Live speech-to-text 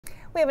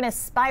We have an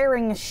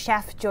aspiring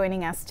chef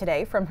joining us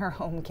today from her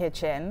home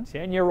kitchen.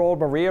 10-year-old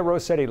Maria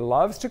Rossetti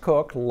loves to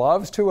cook,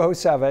 loves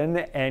 207,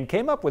 and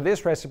came up with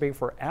this recipe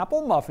for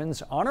apple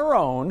muffins on her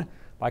own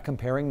by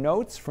comparing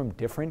notes from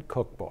different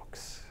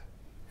cookbooks.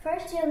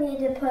 First, you'll need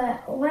to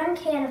put 1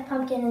 can of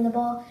pumpkin in the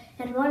bowl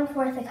and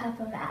 1/4 a cup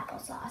of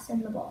applesauce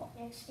in the bowl.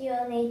 Next,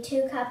 you'll need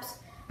 2 cups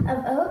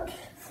of oat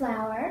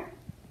flour,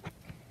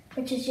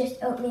 which is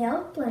just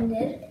oatmeal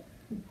blended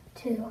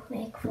to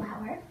make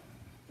flour.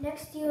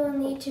 Next, you will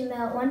need to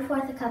melt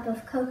 1/4 a cup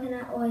of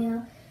coconut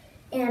oil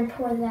and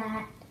pour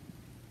that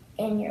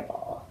in your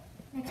bowl.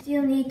 Next,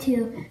 you'll need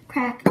to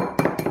crack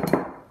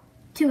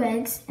 2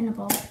 eggs in a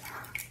bowl.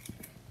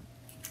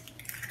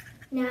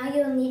 Now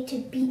you'll need to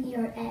beat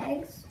your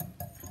eggs.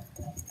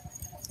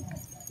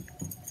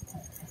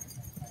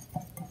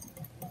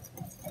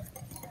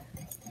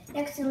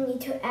 Next, you'll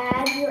need to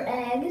add your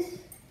eggs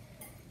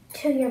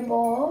to your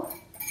bowl.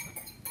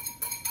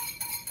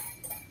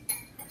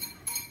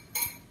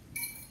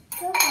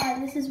 So far,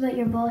 this is what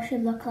your bowl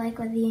should look like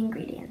with the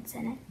ingredients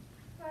in it.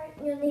 What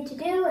you'll need to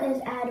do is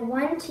add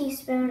 1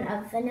 teaspoon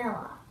of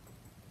vanilla.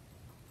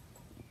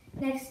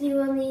 Next, you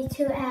will need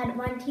to add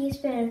 1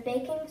 teaspoon of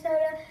baking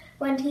soda,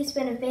 1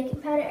 teaspoon of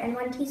baking powder, and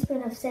 1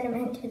 teaspoon of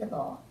cinnamon to the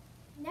bowl.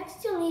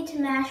 Next, you'll need to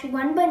mash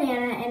 1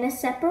 banana in a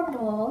separate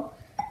bowl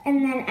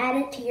and then add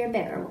it to your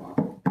bigger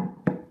bowl.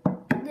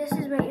 This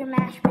is what your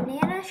mashed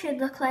banana should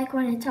look like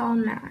when it's all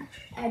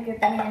mashed. Add your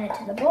banana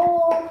to the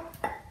bowl.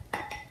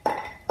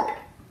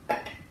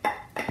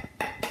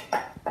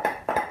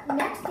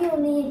 Next, you'll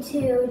need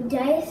to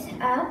dice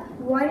up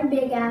 1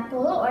 big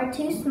apple or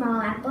 2 small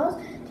apples.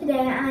 Today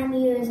I'm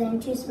using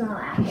 2 small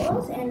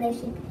apples, and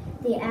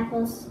the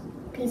apples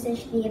pieces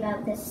should be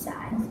about this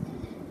size.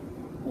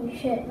 You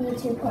should need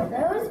to pour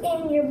those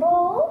in your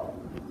bowl.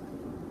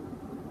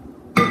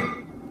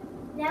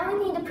 Now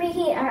we need to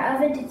preheat our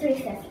oven to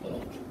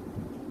 350.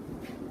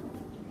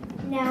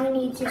 Now we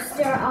need to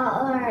stir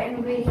all our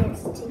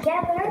ingredients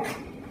together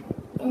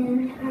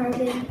in our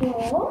big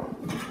bowl.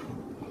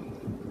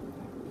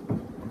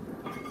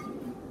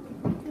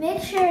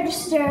 Make sure to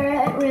stir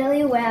it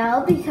really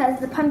well because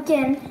the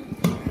pumpkin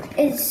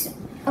is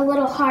a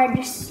little hard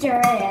to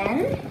stir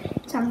in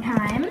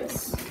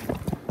sometimes.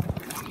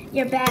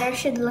 Your batter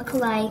should look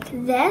like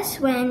this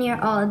when you're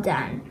all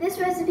done. This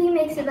recipe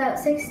makes about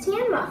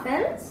 16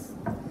 muffins.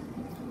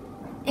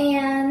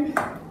 And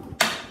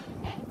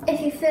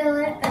if you fill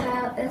it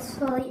about this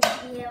full,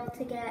 you'll be able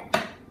to get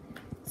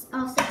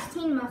all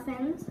 16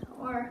 muffins,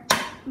 or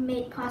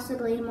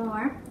possibly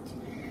more.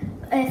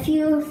 If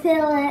you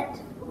fill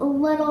it a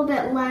little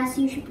bit less,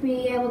 you should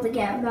be able to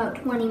get about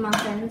 20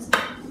 muffins.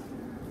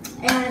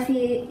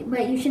 And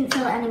but you shouldn't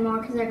fill it anymore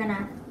because they're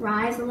gonna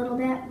rise a little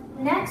bit.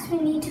 Next, we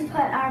need to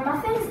put our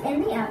muffins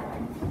in the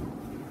oven.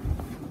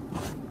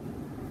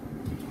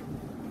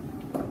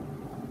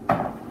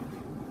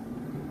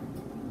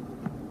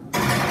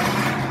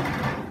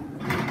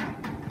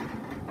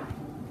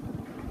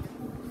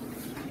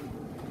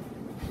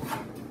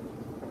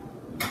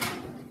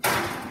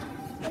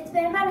 It's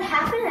been about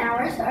half an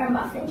hour, so our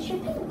muffins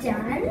should be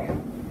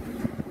done.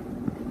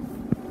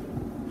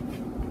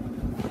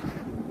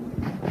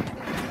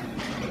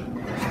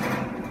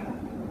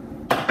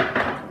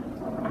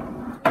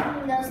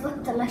 Those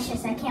look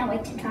delicious. I can't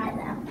wait to try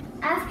them.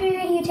 After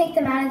you take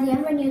them out of the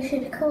oven, you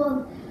should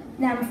cool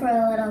them for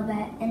a little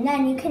bit, and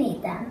then you can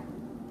eat them.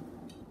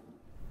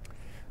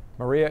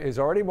 Maria is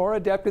already more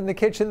adept in the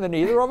kitchen than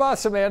either of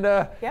us,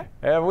 Amanda. Yep.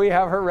 And we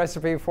have her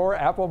recipe for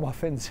apple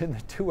muffins in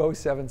the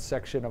 207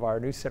 section of our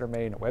News Center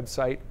Maine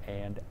website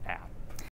and app.